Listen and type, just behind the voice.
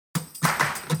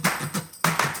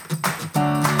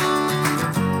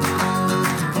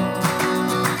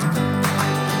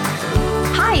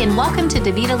and welcome to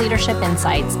DaVita Leadership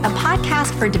Insights, a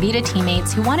podcast for DaVita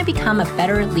teammates who want to become a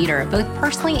better leader, both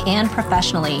personally and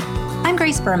professionally. I'm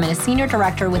Grace Berman, a Senior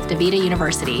Director with DaVita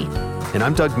University. And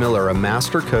I'm Doug Miller, a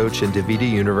Master Coach and DaVita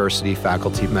University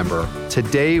faculty member.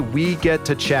 Today, we get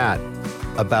to chat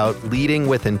about leading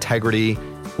with integrity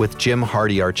with Jim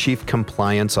Hardy, our Chief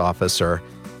Compliance Officer.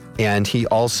 And he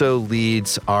also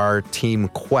leads our team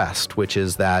Quest, which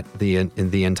is the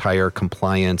entire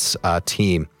compliance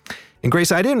team. And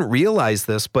Grace, I didn't realize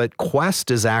this, but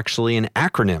Quest is actually an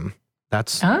acronym.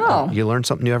 You learn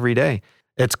something new every day.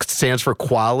 It stands for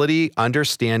Quality,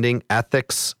 Understanding,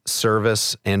 Ethics,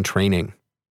 Service, and Training.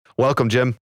 Welcome,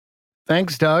 Jim.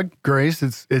 Thanks, Doug. Grace,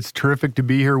 it's terrific to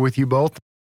be here with you both.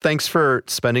 Thanks for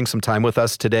spending some time with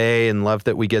us today, and love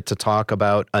that we get to talk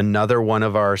about another one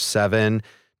of our 7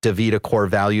 DaVita core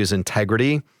values,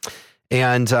 integrity.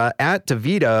 And at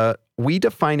DaVita, we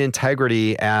define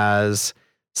integrity as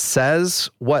says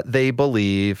what they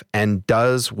believe and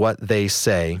does what they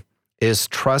say, is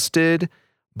trusted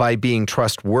by being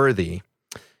trustworthy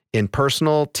in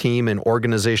personal, team, and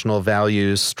organizational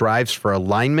values, strives for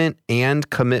alignment and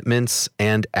commitments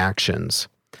and actions.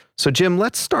 So Jim,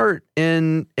 let's start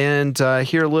and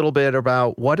hear a little bit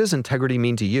about what does integrity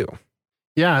mean to you?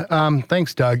 Yeah,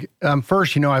 thanks, Doug.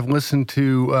 First, I've listened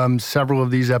to several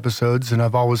of these episodes, and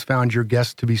I've always found your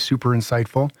guests to be super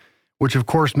insightful, which of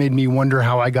course made me wonder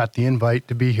how I got the invite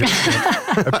to be here.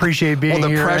 Appreciate being here. Well,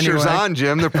 the pressure's anyway. on,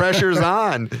 Jim. The pressure's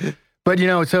on. But,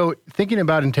 so thinking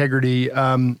about integrity,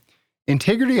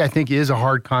 integrity, I think, is a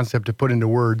hard concept to put into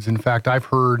words. In fact, I've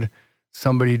heard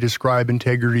somebody describe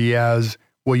integrity as,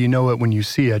 well, you know it when you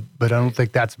see it, but I don't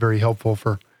think that's very helpful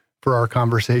for our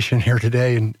conversation here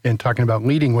today and talking about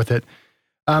leading with it.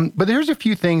 But there's a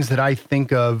few things that I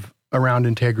think of around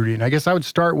integrity. And I guess I would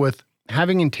start with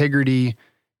having integrity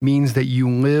means that you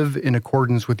live in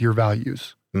accordance with your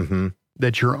values,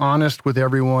 that you're honest with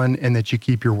everyone, and that you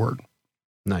keep your word.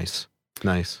 Nice.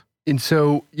 And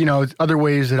so, other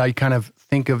ways that I kind of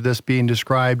think of this being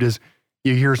described is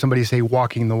you hear somebody say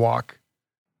walking the walk,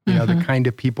 the kind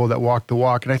of people that walk the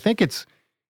walk. And I think it's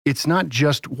not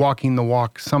just walking the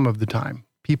walk some of the time.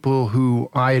 People who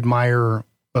I admire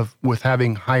with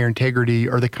having higher integrity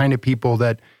are the kind of people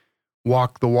that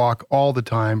walk the walk all the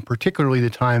time, particularly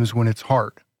the times when it's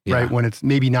hard, right? When it's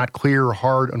maybe not clear or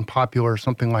hard, unpopular, or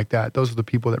something like that. Those are the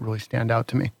people that really stand out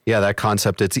to me. Yeah, that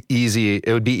concept, it's easy.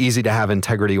 It would be easy to have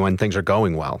integrity when things are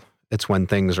going well. It's when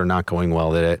things are not going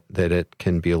well that it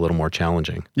can be a little more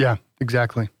challenging. Yeah,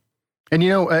 exactly. And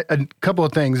a couple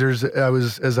of things. As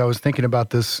I was thinking about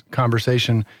this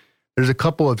conversation, there's a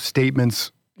couple of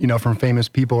statements, from famous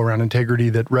people around integrity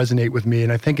that resonate with me.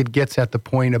 And I think it gets at the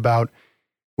point about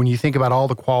when you think about all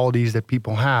the qualities that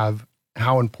people have,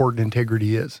 how important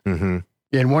integrity is. And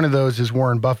one of those is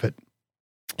Warren Buffett.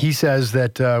 He says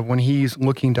that when he's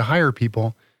looking to hire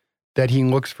people, that he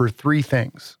looks for 3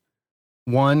 things.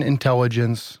 1,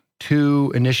 intelligence,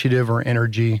 2, initiative or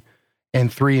energy,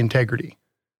 and 3, integrity.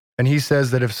 And he says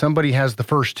that if somebody has the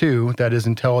first 2, that is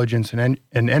intelligence and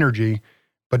energy,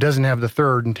 but doesn't have the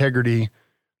third, integrity,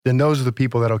 then those are the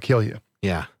people that'll kill you.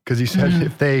 Yeah. Because he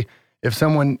said if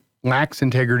someone lacks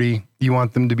integrity, you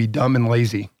want them to be dumb and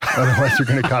lazy. Otherwise, you're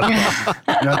going to cause problems.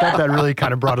 I thought that really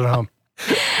kind of brought it home.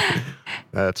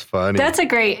 That's funny. That's a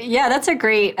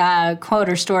great quote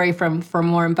or story from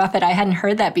Warren Buffett. I hadn't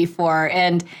heard that before.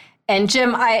 And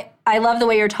Jim, I love the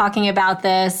way you're talking about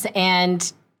this,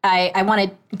 and I want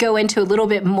to go into a little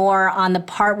bit more on the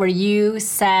part where you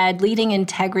said leading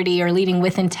integrity or leading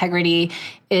with integrity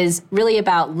is really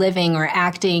about living or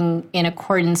acting in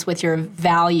accordance with your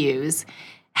values.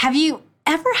 Have you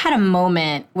ever had a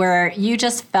moment where you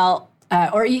just felt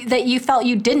that you felt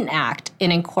you didn't act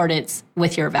in accordance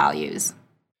with your values?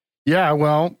 Yeah,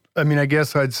 well, I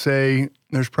guess I'd say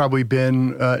there's probably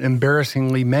been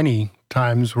embarrassingly many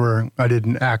times where I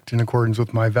didn't act in accordance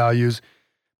with my values.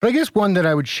 But I guess one that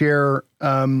I would share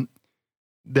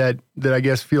that I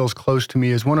guess feels close to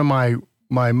me is one of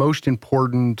my most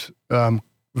important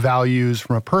values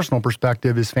from a personal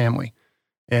perspective is family,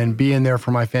 and being there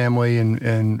for my family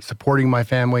and supporting my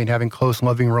family and having close,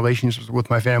 loving relationships with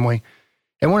my family.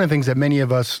 And one of the things that many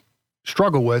of us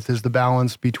struggle with is the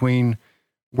balance between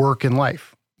work and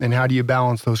life. And how do you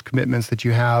balance those commitments that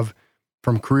you have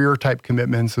from career type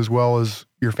commitments as well as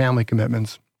your family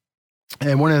commitments?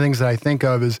 And one of the things that I think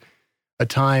of is a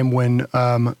time when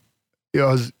I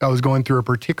was going through a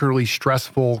particularly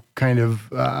stressful kind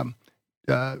of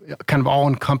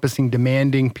all-encompassing,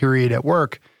 demanding period at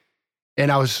work, and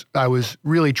I was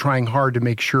really trying hard to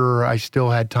make sure I still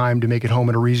had time to make it home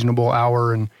at a reasonable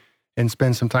hour and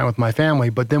spend some time with my family.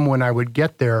 But then when I would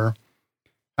get there,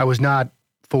 I was not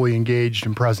fully engaged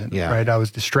and present, Yeah. right? I was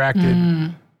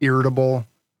distracted, irritable.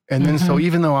 And then so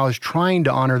even though I was trying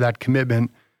to honor that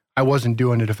commitment, I wasn't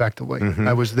doing it effectively.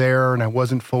 I was there and I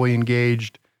wasn't fully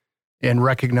engaged, and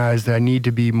recognized that I need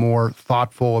to be more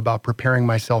thoughtful about preparing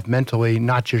myself mentally,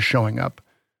 not just showing up.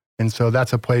 And so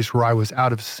that's a place where I was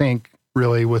out of sync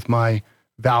really with my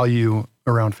value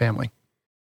around family.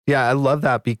 Yeah, I love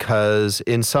that, because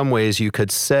in some ways you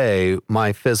could say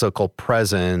my physical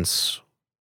presence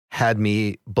had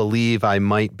me believe I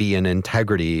might be in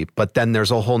integrity, but then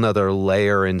there's a whole nother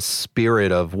layer and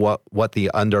spirit of what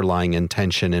the underlying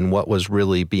intention and what was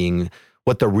really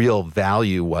what the real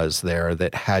value was there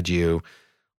that had you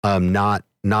not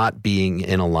being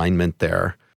in alignment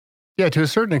there. Yeah, to a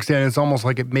certain extent, it's almost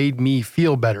like it made me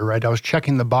feel better, right? I was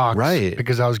checking the box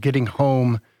because I was getting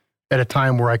home at a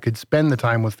time where I could spend the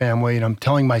time with family, and I'm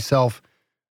telling myself,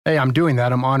 hey, I'm doing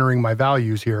that. I'm honoring my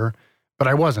values here, but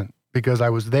I wasn't, because I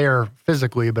was there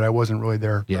physically, but I wasn't really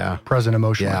there present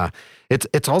emotionally. Yeah.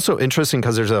 It's also interesting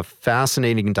because there's a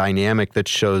fascinating dynamic that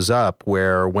shows up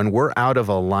where when we're out of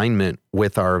alignment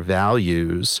with our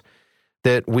values,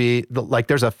 that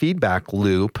there's a feedback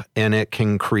loop, and it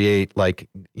can create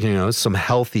some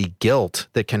healthy guilt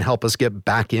that can help us get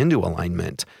back into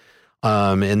alignment.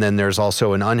 And then there's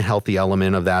also an unhealthy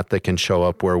element of that can show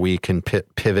up where we can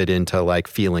pivot into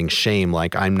feeling shame,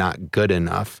 like I'm not good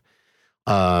enough,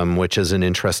 which is an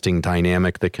interesting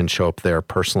dynamic that can show up there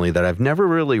personally that I've never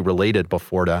really related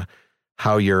before to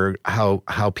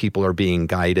how people are being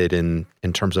guided in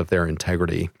terms of their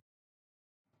integrity.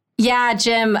 Yeah,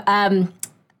 Jim,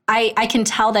 I can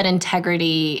tell that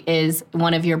integrity is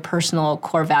one of your personal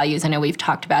core values. I know we've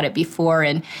talked about it before,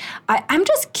 and I'm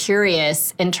just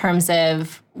curious in terms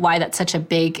of why that's such a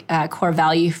big core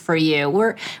value for you.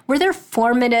 Were there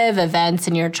formative events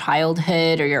in your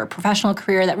childhood or your professional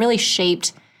career that really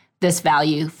shaped this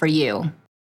value for you?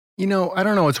 I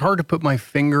don't know. It's hard to put my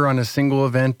finger on a single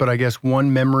event, but I guess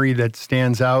one memory that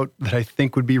stands out that I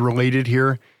think would be related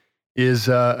here is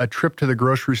a trip to the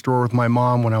grocery store with my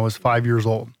mom when I was 5 years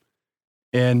old.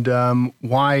 And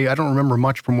why, I don't remember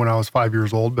much from when I was 5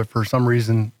 years old, but for some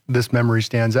reason, this memory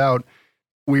stands out.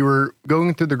 We were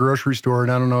going through the grocery store,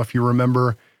 and I don't know if you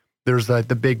remember, there's the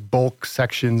big bulk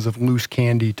sections of loose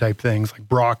candy type things, like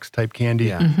Brock's type candy.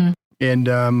 Yeah.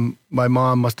 And my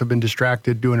mom must have been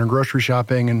distracted doing her grocery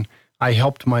shopping, and I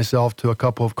helped myself to a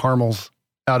couple of caramels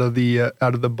out of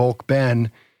the bulk bin.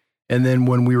 And then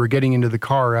when we were getting into the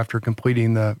car after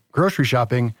completing the grocery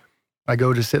shopping, I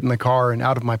go to sit in the car, and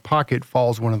out of my pocket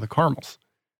falls one of the caramels.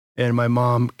 And my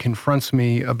mom confronts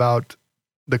me about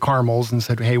the caramels and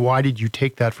said, hey, why did you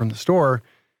take that from the store?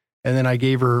 And then I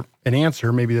gave her an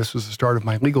answer. Maybe this was the start of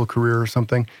my legal career or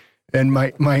something. And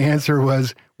my answer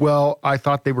was, well, I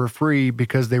thought they were free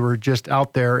because they were just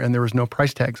out there and there was no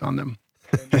price tags on them.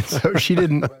 And so she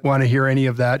didn't want to hear any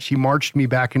of that. She marched me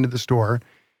back into the store,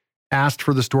 asked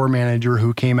for the store manager,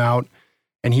 who came out,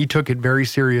 and he took it very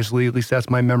seriously, at least that's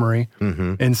my memory,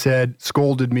 and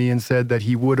scolded me and said that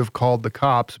he would have called the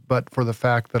cops, but for the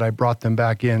fact that I brought them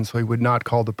back in, so he would not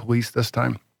call the police this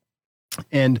time.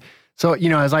 And so,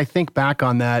 as I think back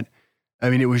on that, I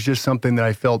mean, it was just something that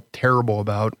I felt terrible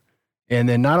about. And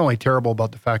then not only terrible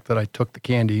about the fact that I took the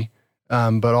candy,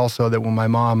 but also that when my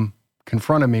mom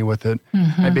confronted me with it,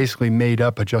 I basically made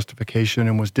up a justification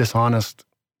and was dishonest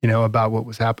about what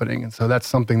was happening. And so that's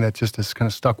something that just has kind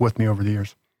of stuck with me over the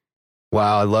years.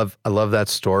 Wow, I love that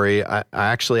story. I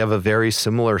actually have a very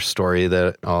similar story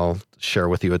that I'll share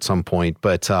with you at some point.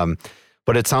 But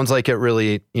it sounds like it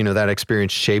really, that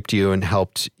experience shaped you and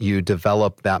helped you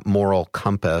develop that moral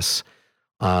compass.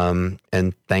 And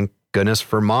thank goodness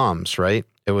for moms, right?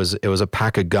 It was a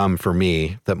pack of gum for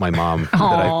me that my mom, that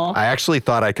I actually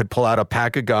thought I could pull out a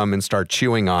pack of gum and start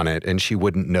chewing on it and she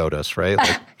wouldn't notice, right?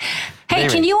 Hey,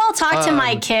 can you all talk to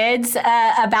my kids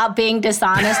about being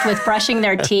dishonest with brushing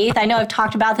their teeth? I know I've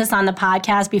talked about this on the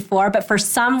podcast before, but for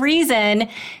some reason,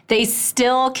 they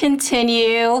still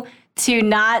continue to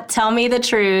not tell me the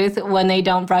truth when they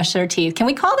don't brush their teeth. Can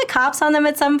we call the cops on them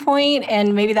at some point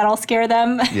and maybe that'll scare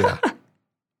them? Yeah.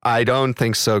 I don't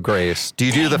think so, Grace. Do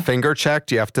you do the finger check?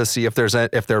 Do you have to see if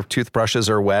their toothbrushes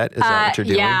are wet? Is that what you're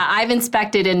doing? Yeah, I've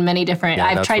inspected in many different,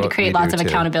 I've tried to create lots of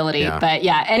accountability. Yeah. But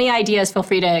yeah, any ideas, feel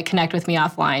free to connect with me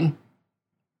offline.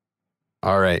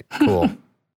 All right, cool.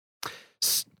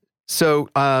 So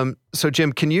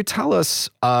Jim, can you tell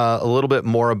us a little bit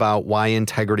more about why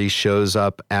integrity shows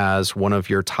up as one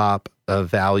of your top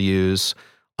values,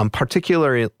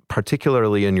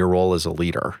 particularly in your role as a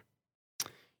leader?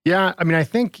 Yeah, I mean, I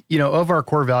think, of our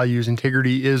core values,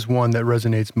 integrity is one that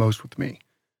resonates most with me.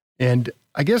 And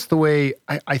I guess the way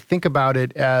I think about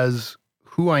it as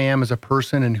who I am as a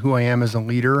person and who I am as a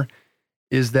leader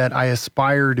is that I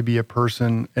aspire to be a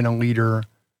person and a leader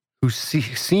who's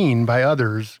seen by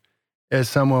others as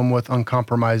someone with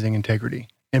uncompromising integrity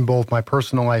in both my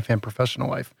personal life and professional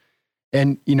life.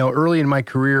 And, early in my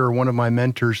career, one of my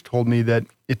mentors told me that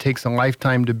it takes a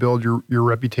lifetime to build your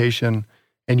reputation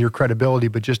and your credibility,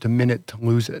 but just a minute to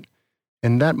lose it.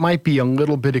 And that might be a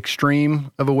little bit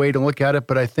extreme of a way to look at it,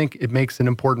 but I think it makes an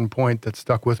important point that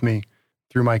stuck with me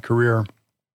through my career.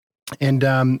 And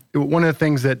one of the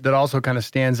things that also kind of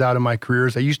stands out in my career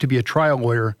is I used to be a trial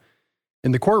lawyer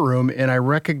in the courtroom, and I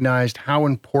recognized how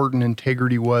important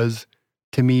integrity was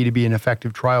to me to be an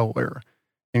effective trial lawyer.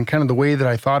 And kind of the way that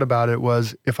I thought about it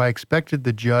was, if I expected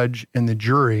the judge and the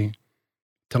jury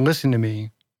to listen to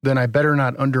me, then I better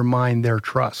not undermine their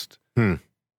trust. And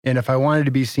if I wanted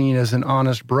to be seen as an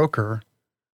honest broker,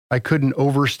 I couldn't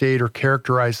overstate or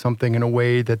characterize something in a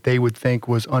way that they would think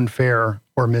was unfair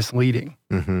or misleading.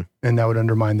 And that would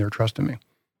undermine their trust in me.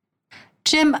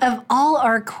 Jim, of all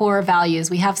our core values,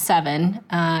 we have 7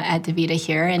 at DaVita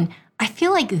here, and I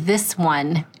feel like this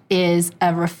one is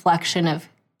a reflection of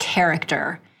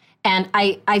character. And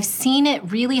I've seen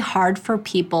it really hard for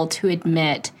people to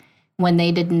admit when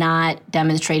they did not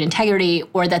demonstrate integrity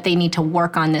or that they need to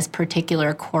work on this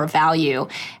particular core value.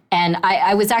 And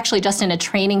I was actually just in a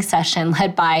training session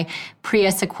led by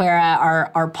Priya Sequeira,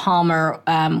 our Palmer,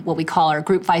 what we call our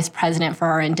group vice president for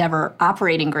our Endeavor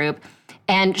operating group.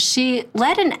 And she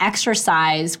led an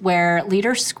exercise where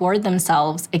leaders scored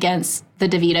themselves against the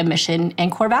DaVita mission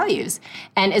and core values.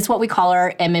 And it's what we call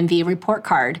our MMV report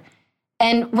card.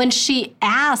 And when she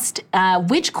asked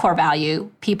which core value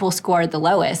people scored the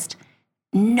lowest,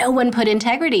 no one put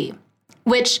integrity,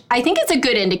 which I think is a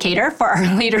good indicator for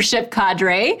our leadership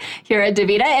cadre here at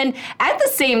DaVita. And at the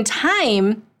same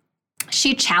time,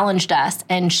 she challenged us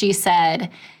and she said,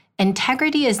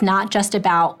 integrity is not just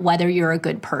about whether you're a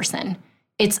good person.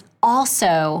 It's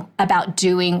also about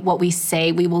doing what we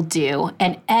say we will do.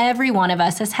 And every one of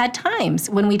us has had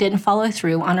times when we didn't follow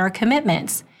through on our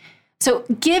commitments. So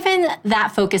given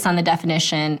that focus on the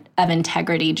definition of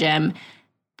integrity, Jim,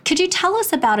 could you tell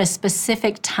us about a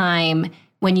specific time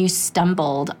when you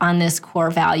stumbled on this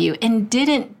core value and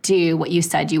didn't do what you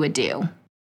said you would do?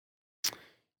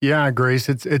 Yeah, Grace,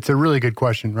 it's a really good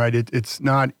question, right? It's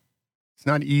not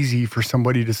easy for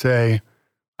somebody to say,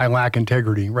 I lack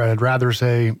integrity, right? I'd rather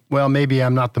say, well, maybe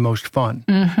I'm not the most fun,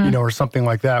 or something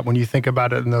like that when you think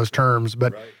about it in those terms.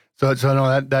 But right. so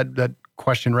no, that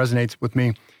question resonates with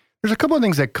me. There's a couple of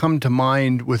things that come to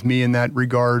mind with me in that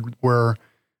regard where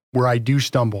I do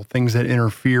stumble, things that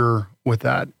interfere with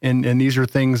that. And these are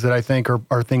things that I think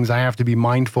are things I have to be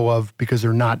mindful of because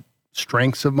they're not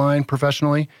strengths of mine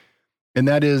professionally. And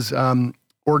that is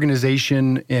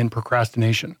organization and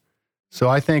procrastination. So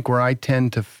I think where I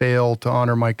tend to fail to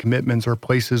honor my commitments are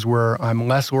places where I'm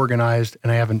less organized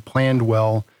and I haven't planned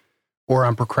well, or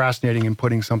I'm procrastinating and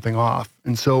putting something off.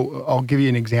 And so I'll give you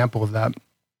an example of that.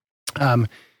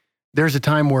 There's a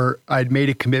time where I'd made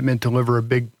a commitment to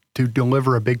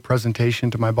deliver a big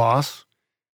presentation to my boss.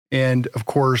 And of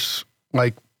course,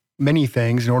 like many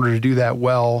things, in order to do that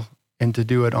well and to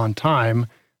do it on time,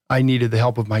 I needed the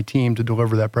help of my team to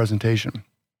deliver that presentation.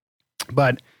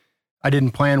 But I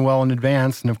didn't plan well in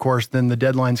advance. And of course, then the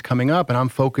deadline's coming up and I'm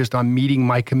focused on meeting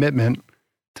my commitment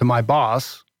to my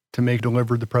boss to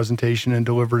deliver the presentation and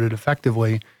delivered it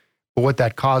effectively. But what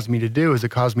that caused me to do is it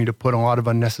caused me to put a lot of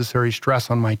unnecessary stress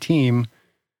on my team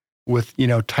with,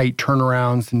 tight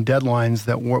turnarounds and deadlines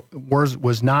that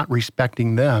was not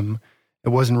respecting them. It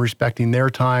wasn't respecting their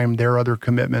time, their other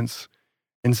commitments.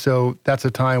 And so that's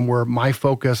a time where my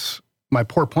focus, my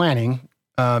poor planning,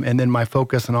 and then my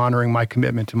focus on honoring my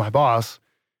commitment to my boss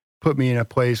put me in a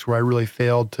place where I really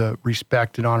failed to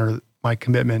respect and honor my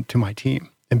commitment to my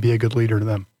team and be a good leader to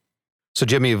them. So,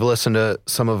 Jimmy, you've listened to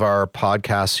some of our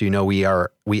podcasts.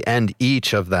 We end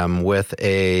each of them with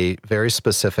a very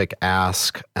specific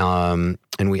ask, and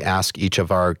we ask each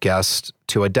of our guests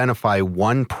to identify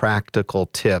one practical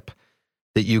tip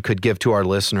that you could give to our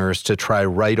listeners to try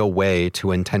right away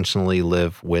to intentionally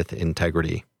live with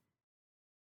integrity.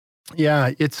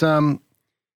 Yeah, it's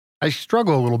I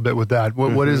struggle a little bit with that.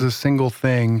 What is a single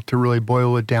thing to really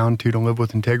boil it down to live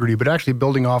with integrity? But actually,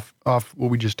 building off what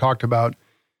we just talked about,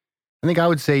 I think I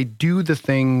would say do the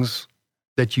things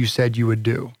that you said you would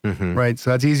do, right?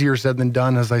 So that's easier said than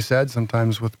done, as I said.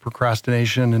 Sometimes with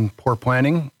procrastination and poor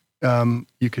planning,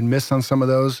 you can miss on some of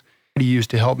those. What I use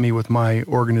to help me with my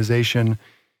organization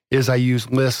is I use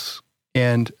lists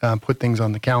and put things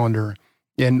on the calendar.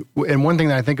 And one thing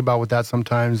that I think about with that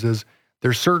sometimes is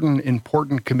there's certain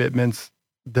important commitments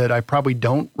that I probably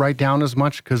don't write down as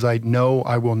much because I know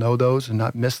I will know those and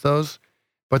not miss those.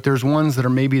 But there's ones that are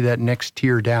maybe that next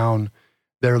tier down.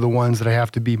 They're the ones that I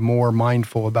have to be more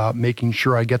mindful about making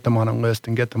sure I get them on a list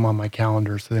and get them on my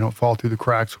calendar so they don't fall through the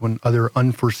cracks when other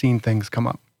unforeseen things come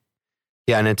up.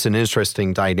 Yeah, and it's an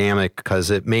interesting dynamic because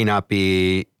it may not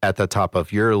be at the top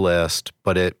of your list,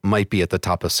 but it might be at the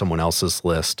top of someone else's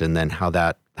list, and then how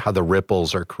the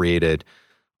ripples are created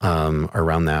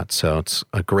around that. So it's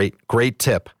a great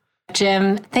tip.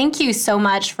 Jim, thank you so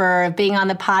much for being on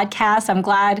the podcast. I'm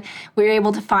glad we were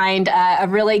able to find a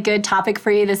really good topic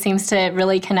for you that seems to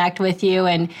really connect with you.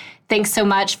 And thanks so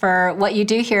much for what you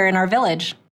do here in our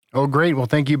village. Oh, great. Well,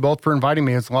 thank you both for inviting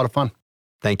me. It's a lot of fun.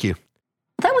 Thank you.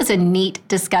 That was a neat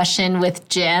discussion with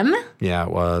Jim. Yeah,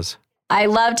 it was. I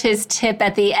loved his tip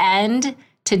at the end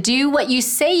to do what you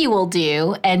say you will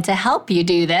do. And to help you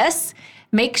do this,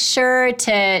 make sure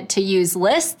to use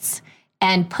lists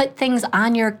and put things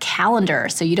on your calendar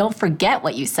so you don't forget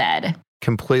what you said.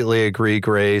 Completely agree,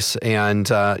 Grace. And,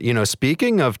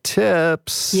 speaking of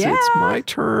tips, It's my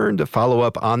turn to follow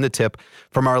up on the tip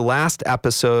from our last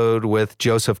episode with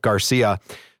Joseph Garcia.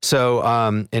 So,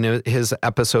 and his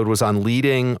episode was on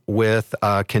leading with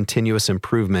continuous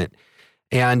improvement.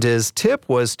 And his tip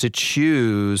was to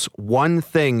choose one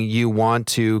thing you want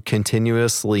to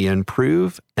continuously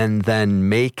improve and then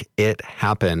make it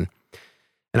happen.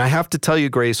 And I have to tell you,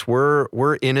 Grace,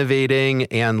 we're innovating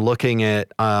and looking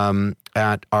at how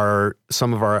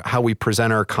we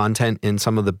present our content in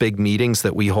some of the big meetings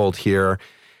that we hold here.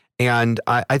 And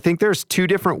I think there's two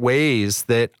different ways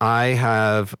that I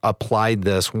have applied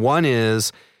this. One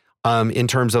is in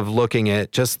terms of looking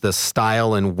at just the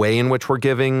style and way in which we're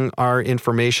giving our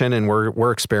information, and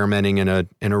we're experimenting in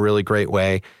a really great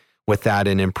way with that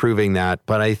and improving that.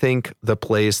 But I think the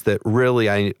place that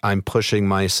really I'm pushing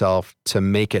myself to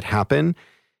make it happen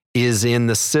is in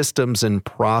the systems and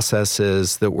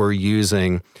processes that we're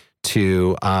using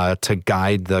to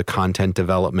guide the content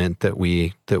development that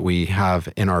we have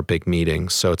in our big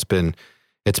meetings. So it's been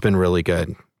really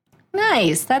good.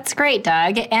 Nice. That's great,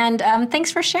 Doug. And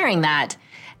thanks for sharing that.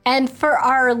 And for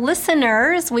our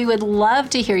listeners, we would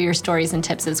love to hear your stories and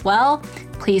tips as well.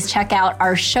 Please check out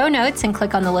our show notes and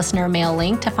click on the listener mail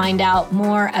link to find out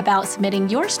more about submitting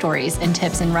your stories and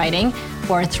tips in writing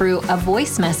or through a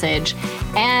voice message.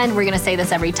 And we're going to say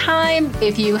this every time.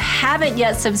 If you haven't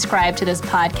yet subscribed to this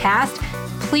podcast,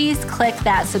 please click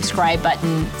that subscribe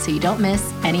button so you don't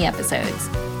miss any episodes.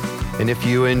 And if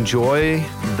you enjoy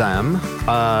them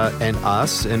and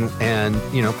us, and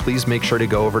please make sure to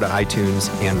go over to iTunes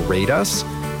and rate us,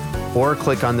 or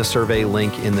click on the survey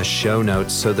link in the show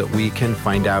notes so that we can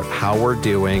find out how we're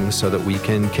doing, so that we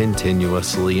can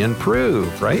continuously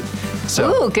improve, right?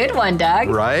 Ooh, good one, Doug.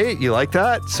 Right? You like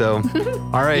that? So,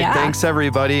 all right. Yeah. Thanks,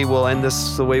 everybody. We'll end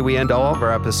this the way we end all of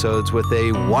our episodes with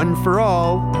a one for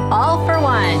all. All for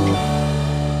one.